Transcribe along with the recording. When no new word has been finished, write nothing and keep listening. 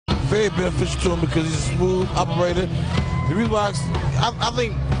very beneficial to him because he's a smooth operator. The reason why I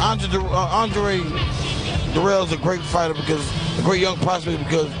think Andre Dirrell is a great fighter, because a great young prospect,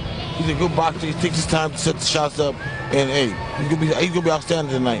 because he's a good boxer. He takes his time to set the shots up, and hey, he's gonna be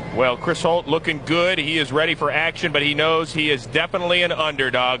outstanding tonight. Well, Chris Holt looking good. He is ready for action, but he knows he is definitely an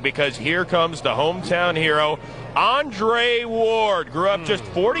underdog, because here comes the hometown hero, Andre Ward. Grew up just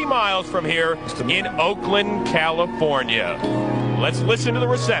 40 miles from here in Oakland, California. Let's listen to the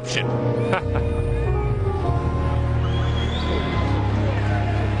reception.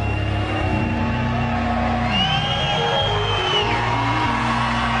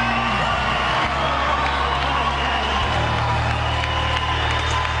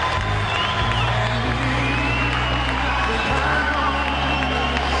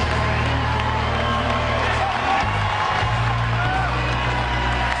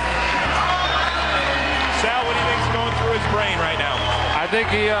 I think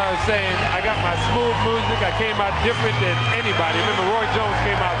he is saying, I got my smooth music. I came out different than anybody. Remember, Roy Jones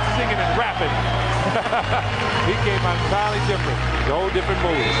came out singing and rapping. He came out entirely different. A whole different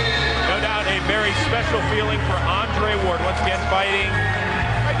mood. No doubt a very special feeling for Andre Ward. Once again, fighting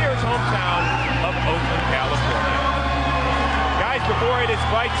right near his hometown of Oakland, California. Guys, before it is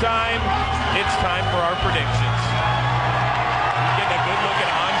fight time, it's time for our predictions. Getting a good look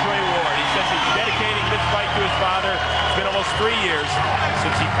at Andre Ward. He says he's dedicating this fight to his father. It's been almost 3 years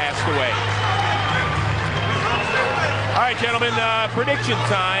since he passed away. All right, gentlemen, prediction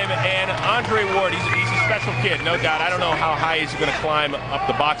time. And Andre Ward, he's a special kid, no doubt. I don't know how high he's going to climb up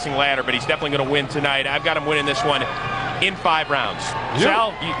the boxing ladder, but he's definitely going to win tonight. I've got him winning this one in 5 rounds.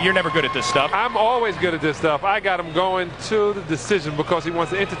 Sal, you're never good at this stuff. I'm always good at this stuff. I got him going to the decision because he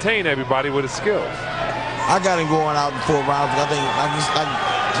wants to entertain everybody with his skills. I got him going out in 4 rounds. I think,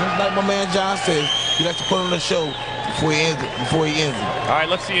 like my man John says, he likes to put on the show before he ends it. All right,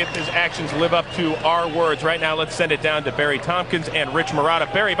 let's see if his actions live up to our words. Right now, let's send it down to Barry Tompkins and Rich Murata.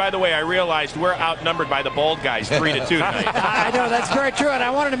 Barry, by the way, I realized we're outnumbered by the bald guys 3-2 tonight. I know, that's very true, and I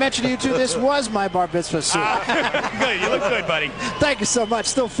wanted to mention to you, too, this was my bar mitzvah suit. Good, you look good, buddy. Thank you so much.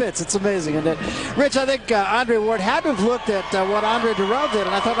 Still fits. It's amazing, isn't it? Rich, I think Andre Ward had to have looked at what Andre Dirrell did,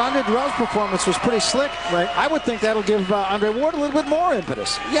 and I thought Andre Dirrell's performance was pretty slick. Right. I would think that'll give Andre Ward a little bit more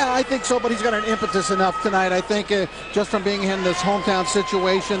impetus. Yeah, I think so, but he's got an impetus enough tonight. I think just from being in this hometown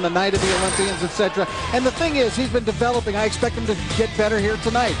situation, the night of the Olympians, etc. And the thing is, he's been developing. I expect him to get better here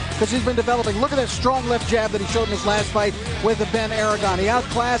tonight because he's been developing. Look at that strong left jab that he showed in his last fight with Ben Aragon. He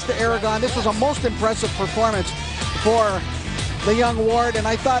outclassed Aragon. This was a most impressive performance for the young Ward, and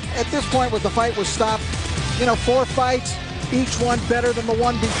I thought at this point, with the fight was stopped, 4 fights, each one better than the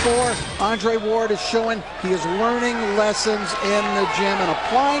one before. Andre Ward is showing he is learning lessons in the gym and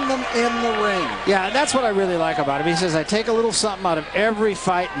applying them in the ring. Yeah, that's what I really like about him. He says, I take a little something out of every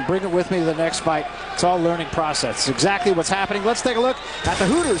fight and bring it with me to the next fight. It's all learning process. It's exactly what's happening. Let's take a look at the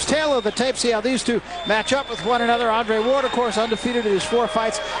Hooters tail of the tape, see how these two match up with one another. Andre Ward, of course, undefeated in his 4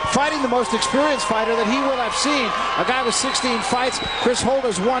 fights, fighting the most experienced fighter that he will have seen. A guy with 16 fights. Chris Holt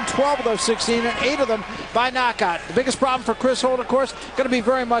has won 12 of those 16, and 8 of them by knockout. The biggest problem for Chris Holt, of course, going to be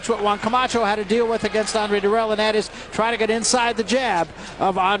very much what Juan Camacho had to deal with against Andre Dirrell, and that is trying to get inside the jab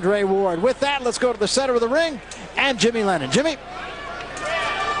of Andre Ward. With that, let's go to the center of the ring and Jimmy Lennon. Jimmy.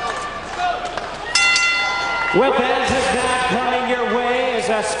 Well, fans, that coming your way is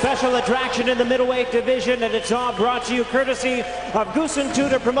a special attraction in the middleweight division, and it's all brought to you courtesy of Goose and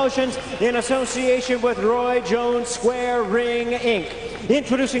Tudor Promotions in association with Roy Jones Square Ring, Inc.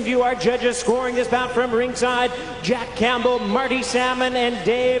 Introducing to you our judges scoring this bout from ringside, Jack Campbell, Marty Salmon, and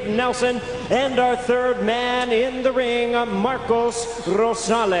Dave Nelson. And our third man in the ring, Marcos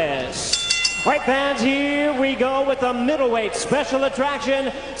Rosales. All right, fans, here we go with the middleweight special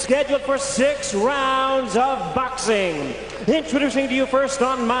attraction scheduled for 6 rounds of boxing. Introducing to you first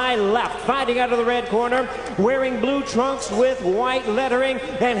on my left, fighting out of the red corner, wearing blue trunks with white lettering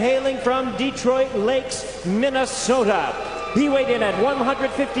and hailing from Detroit Lakes, Minnesota. He weighed in at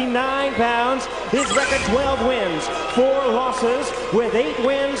 159 pounds. His record 12 wins, 4 losses, with 8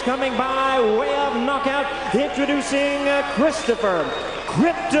 wins coming by way of knockout. Introducing Christopher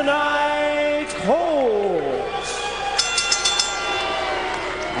Kryptonite Holt.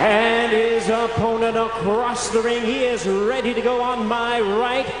 And his opponent across the ring, he is ready to go on my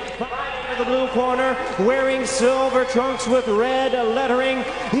right. Fighting in the blue corner, wearing silver trunks with red lettering.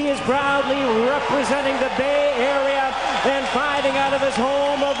 He is proudly representing the Bay Area and fighting out of his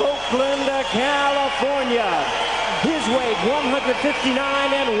home of Oakland, California. His his weight,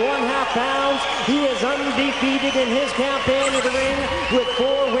 159 1/2 pounds. He is undefeated in his campaign in the ring with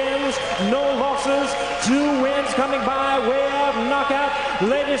 4 wins, no losses, 2 wins coming by way of knockout.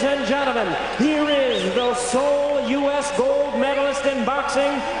 Ladies and gentlemen, here is the sole U.S. gold medalist in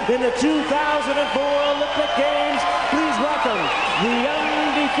boxing in the 2004 Olympic Games. Please welcome the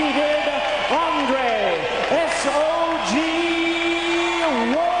undefeated Andre S.O.G.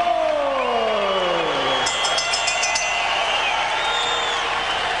 Ward.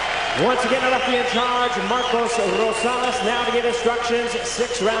 Once again, a referee in charge, Marcos Rosales, now to give instructions.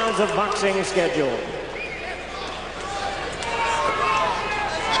 6 rounds of boxing scheduled.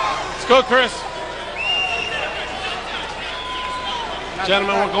 Let's go, Chris.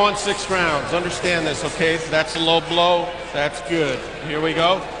 Gentlemen, we're going 6 rounds. Understand this, okay? That's a low blow. That's good. Here we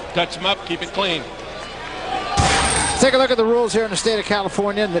go. Touch him up. Keep it clean. Take a look at the rules here in the state of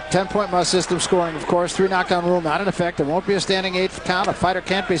California. The 10-point must system scoring, of course. 3 knockdown rule not in effect. There won't be a standing 8th count. A fighter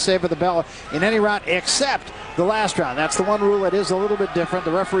can't be saved with the bell in any round except the last round. That's the one rule that is a little bit different.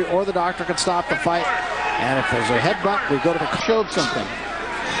 The referee or the doctor can stop the fight. And if there's a headbutt, we go to the showed something.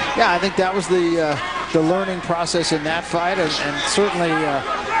 Yeah, I think that was the learning process in that fight, and certainly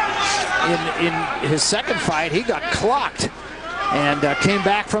in his second fight, he got clocked and came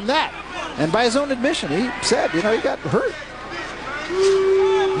back from that. And by his own admission, he said, you know, he got hurt.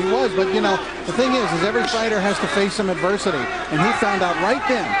 He was, but you know, the thing is every fighter has to face some adversity, and he found out right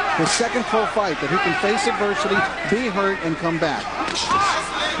then, his second pro fight, that he can face adversity, be hurt, and come back.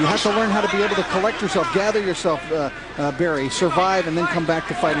 You have to learn how to be able to collect yourself, gather yourself, Barry, survive, and then come back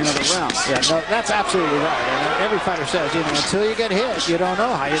to fight another round. Yeah, no, that's absolutely right. And every fighter says, you know, until you get hit, you don't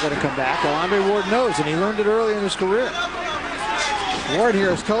know how you're going to come back. Well, Andre Ward knows, and he learned it early in his career. Ward here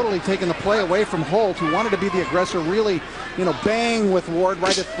has totally taken the play away from Holt, who wanted to be the aggressor, really, you know, bang with Ward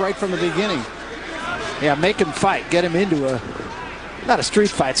right from the beginning. Yeah, make him fight, get him into not a street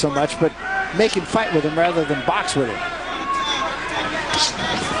fight so much, but make him fight with him rather than box with him.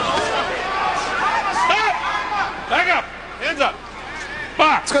 Back up. Hands up.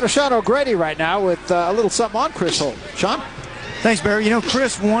 Box. Let's go to Sean O'Grady right now with a little something on Chris Holt. Sean? Thanks, Barry. You know,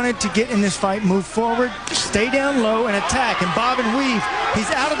 Chris wanted to get in this fight, move forward, stay down low, and attack, and bob and weave.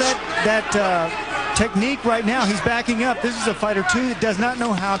 He's out of that technique right now. He's backing up. This is a fighter, too, that does not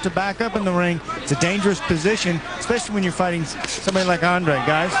know how to back up in the ring. It's a dangerous position, especially when you're fighting somebody like Andre,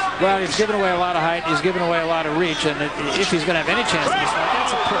 guys. Well, he's given away a lot of height. He's given away a lot of reach, and if he's going to have any chance in this fight,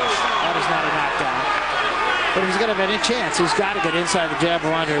 that's a push. That is not a knockdown. But if he's going to have any chance, he's got to get inside the jab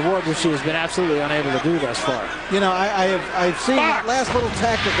of Andre Ward, which he has been absolutely unable to do thus far. You know, I've seen that last little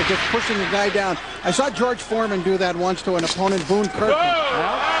tactic of just pushing the guy down. I saw George Foreman do that once to an opponent, Boone Kirkman.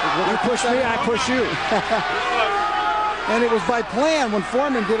 Well, you push me, I push you. And it was by plan when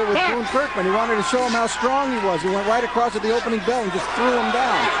Foreman did it with Boone Kirkman. He wanted to show him how strong he was. He went right across at the opening bell and just threw him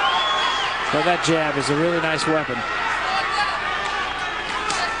down. Well, that jab is a really nice weapon.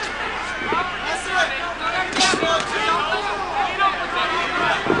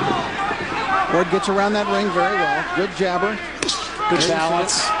 Ward gets around that ring very well. Good jabber. Good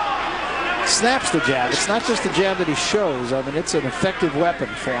balance. Snaps the jab. It's not just the jab that he shows. I mean, it's an effective weapon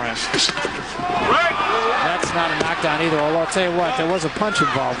for him. That's not a knockdown either, although I'll tell you what, there was a punch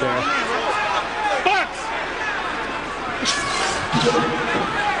involved there.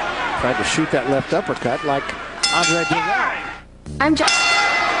 Tried to shoot that left uppercut like Andre Durrell.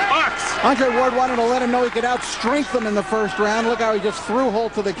 Andre Ward wanted to let him know he could out-strength him in the first round. Look how he just threw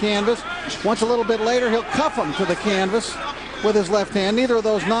Holt to the canvas. Once a little bit later, he'll cuff him to the canvas with his left hand. Neither of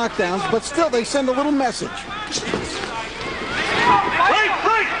those knockdowns, but still they send a little message.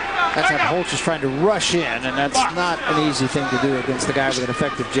 That's how Holt is trying to rush in, and that's not an easy thing to do against the guy with an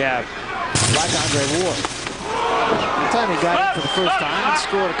effective jab like Andre Ward. The time he got in for the first time and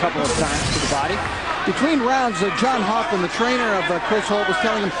scored a couple of times to the body. Between rounds, John Hoffman, the trainer of Chris Holt, was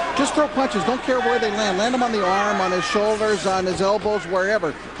telling him, just throw punches. Don't care where they land. Land them on the arm, on his shoulders, on his elbows,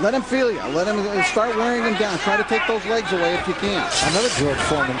 wherever. Let him feel you. Let him start wearing him down. Try to take those legs away if you can. Another George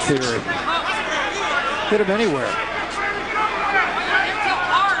Foreman theory. Hit him anywhere.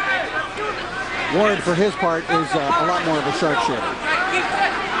 Ward, for his part, is a lot more of a sharpshooter.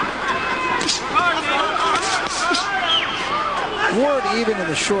 Ward, even in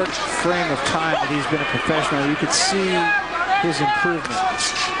the short frame of time that he's been a professional, you could see his improvement.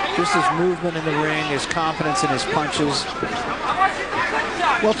 Just his movement in the ring, his confidence in his punches.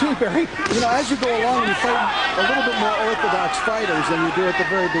 Well, too, Barry, you know, as you go along, you fight a little bit more orthodox fighters than you do at the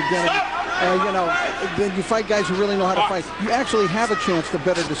very beginning. You know, then you fight guys who really know how to fight. You actually have a chance to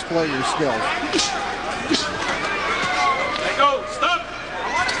better display your skills.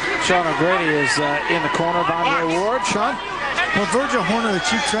 Sean O'Grady is in the corner of Andre Ward. Sean? Well, Virgil Horner, the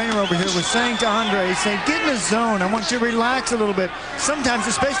chief trainer over here, was saying to Andre, he's saying, get in the zone. I want you to relax a little bit. Sometimes,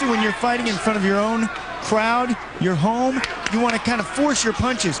 especially when you're fighting in front of your own crowd, your home, you want to kind of force your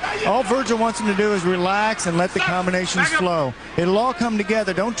punches. All Virgil wants him to do is relax and let the combinations flow. It'll all come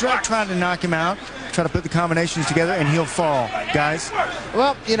together. Don't try to knock him out. Try to put the combinations together, and he'll fall, guys.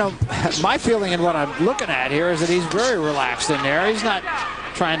 Well, you know, my feeling and what I'm looking at here is that he's very relaxed in there. He's not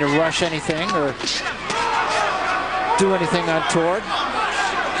trying to rush anything or do anything untoward.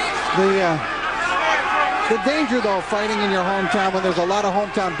 The danger, though, fighting in your hometown when there's a lot of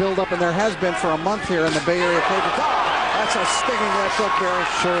hometown buildup, and there has been for a month here in the Bay Area. That's a stinging left hook, Barry.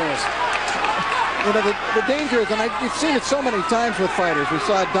 Sure is. You know, the danger is, and you've seen it so many times with fighters. We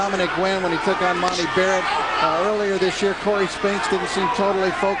saw Dominic Nguyen when he took on Monty Barrett. Earlier this year, Corey Spinks didn't seem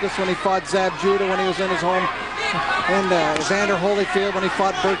totally focused when he fought Zab Judah when he was in his home. And Evander Holyfield when he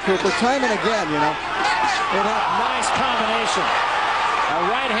fought Bert Cooper. Time and again, you know. Nice combination. A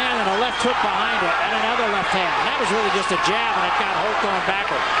right hand and a left hook behind it, and another left hand. That was really just a jab, and it got Holt going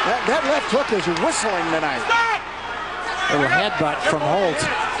backward. That left hook is whistling tonight. A little headbutt from Holt.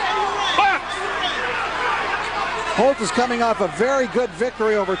 Holt is coming off a very good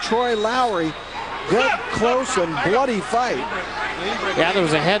victory over Troy Lowry. Good, close, and bloody fight. Yeah, there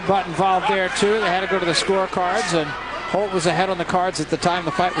was a headbutt involved there, too. They had to go to the scorecards, and Holt was ahead on the cards at the time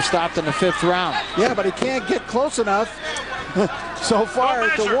the fight was stopped in the 5th round. Yeah, but he can't get close enough so far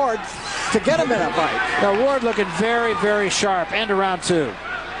to Ward to get him in a fight. Now, Ward looking very, very sharp. End of round 2.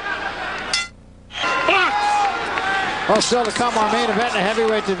 Well, still to come, our main event in the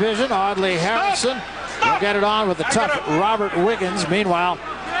heavyweight division. Audley Harrison will get it on with the tough Robert Wiggins. Meanwhile,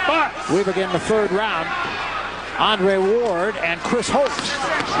 we begin the 3rd round. Andre Ward and Chris Holt.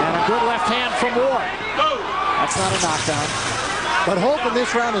 And a good left hand from Ward. That's not a knockdown. But Holt in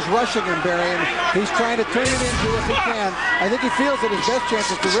this round is rushing him, Barry, and he's trying to turn it into, if he can. I think he feels that his best chance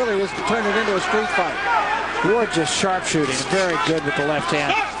is to really is to turn it into a street fight. Ward just sharpshooting. Very good with the left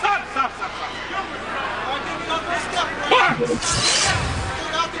hand. Another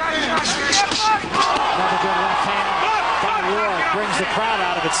good left hand by Ward. Brings the crowd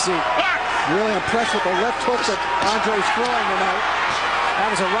out of its seat. Really impressed with the left hook that Andre's throwing tonight. That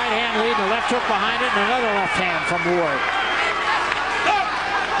was a right hand lead and a left hook behind it, and another left hand from Ward.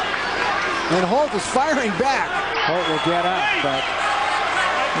 And Holt is firing back. Holt will get up, but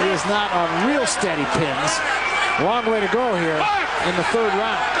he is not on real steady pins. Long way to go here in the 3rd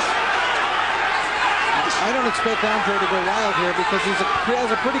round. I don't expect Andre to go wild here because he has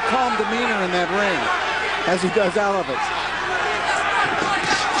a pretty calm demeanor in that ring, as he does out of it.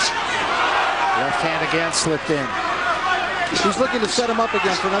 Left hand again slipped in. He's looking to set him up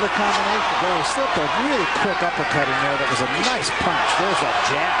again for another combination. Boy, he slipped a really quick uppercut in there. That was a nice punch. There's that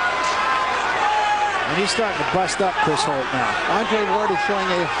jab. And he's starting to bust up Chris Holt now. Andre Ward is showing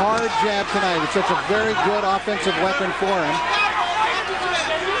a hard jab tonight. It's such a very good offensive weapon for him.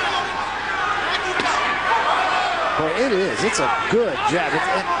 Boy, it is. It's a good jab.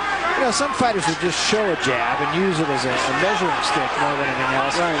 You know, some fighters would just show a jab and use it as a measuring stick more than anything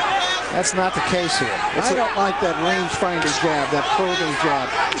else. Right. That's not the case here. I don't like that rangefinder jab, that probing jab.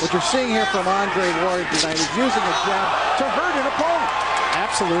 What you're seeing here from Andre Ward tonight is using a jab to hurt an opponent.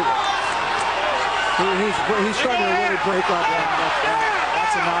 Absolutely. He's starting to really break up.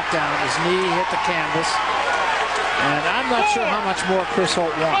 That's a knockdown. His knee hit the canvas. And I'm not sure how much more Chris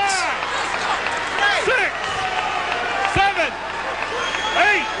Holt wants. 6, 7, 8.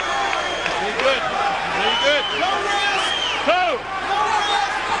 Very good. Very good. 2.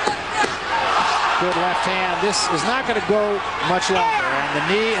 Good left hand. This is not going to go much longer. And the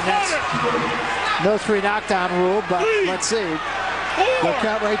knee, and that's no 3 knockdown rule, but let's see. They'll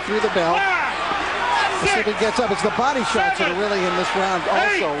count right through the bell. See if he gets up. It's the body shots that are really in this round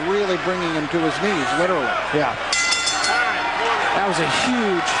also really bringing him to his knees, literally. Yeah. That was a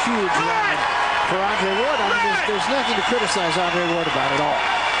huge, huge round for Andre Ward. I mean, there's nothing to criticize Andre Ward about at all.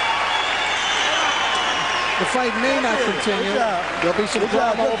 The fight may not continue. There'll be some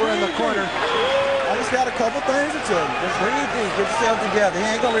drama over in the corner. I just got a couple things to tell you. Just breathe deep, get yourself together. He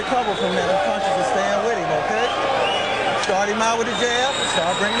ain't gonna recover from that. The punches are staying with him, okay? Start him out with a jab,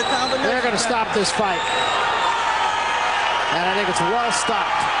 start bringing the combination. They're gonna stop this fight. And I think it's well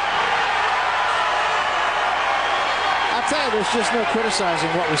stopped. I'll tell you, there's just no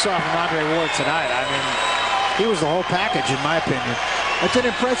criticizing what we saw from Andre Ward tonight. I mean, he was the whole package, in my opinion. It's an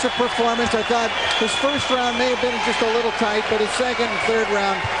impressive performance. I thought his first round may have been just a little tight, but his second and third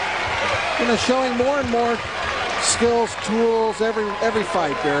round, you know, showing more and more skills, tools, every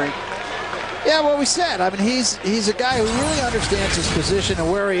fight, Barry. Yeah, well, we said. I mean, he's a guy who really understands his position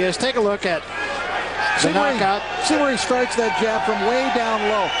and where he is. Take a look at the knockout. See where he strikes that jab from way down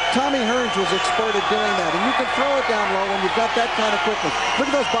low. Tommy Hearns was expert at doing that, and you can throw it down low when you've got that kind of quickness. Look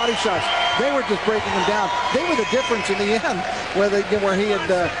at those body shots. They were just breaking him down. They were the difference in the end, where he had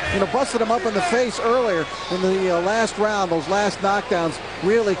busted him up in the face earlier in the last round. Those last knockdowns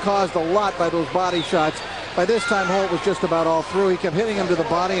really caused a lot by those body shots. By this time, Holt was just about all through. He kept hitting him to the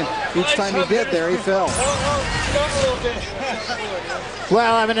body, and each time he did there, he fell.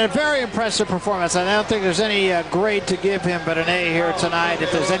 Well, I mean, a very impressive performance. I don't think there's any grade to give him but an A here tonight.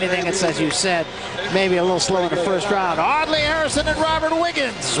 If there's anything, it's, as you said, maybe a little slow in the first round. Audley Harrison and Robert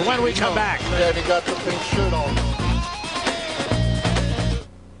Wiggins when we come back. Yeah, he got the pink shirt on.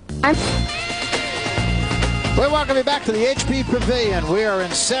 We welcome you back to the HP Pavilion. We are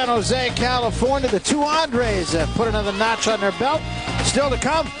in San Jose, California. The two Andres have put another notch on their belt. Still to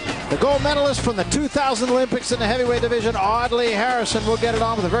come, the gold medalist from the 2000 Olympics in the heavyweight division, Audley Harrison, will get it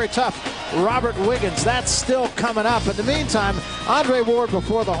on with a very tough Robert Wiggins. That's still coming up. In the meantime, Andre Ward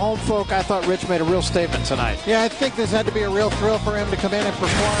before the home folk. I thought Rich made a real statement tonight. Yeah, I think this had to be a real thrill for him to come in and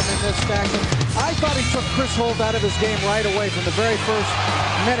perform in this fashion. I thought he took Chris Holt out of his game right away from the very first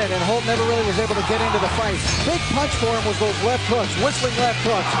minute, and Holt never really was able to get into the fight. Big punch for him was those left hooks, whistling left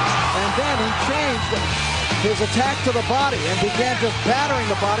hooks. And then he changed his attack to the body and began just battering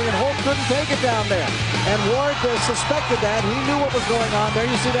the body, and Holt couldn't take it down there. And Ward suspected that. He knew what was going on there.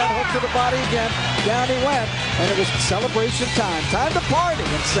 You see that hook to the body again. Down he went, and it was celebration time. Time to party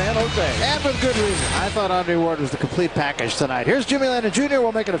in San Jose. And with good reason. I thought Andre Ward was the complete package tonight. Here's Jimmy Lennon Jr.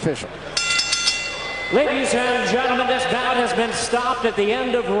 We'll make it official. Ladies and gentlemen, this bout has been stopped at the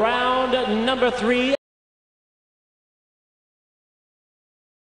end of round number 3.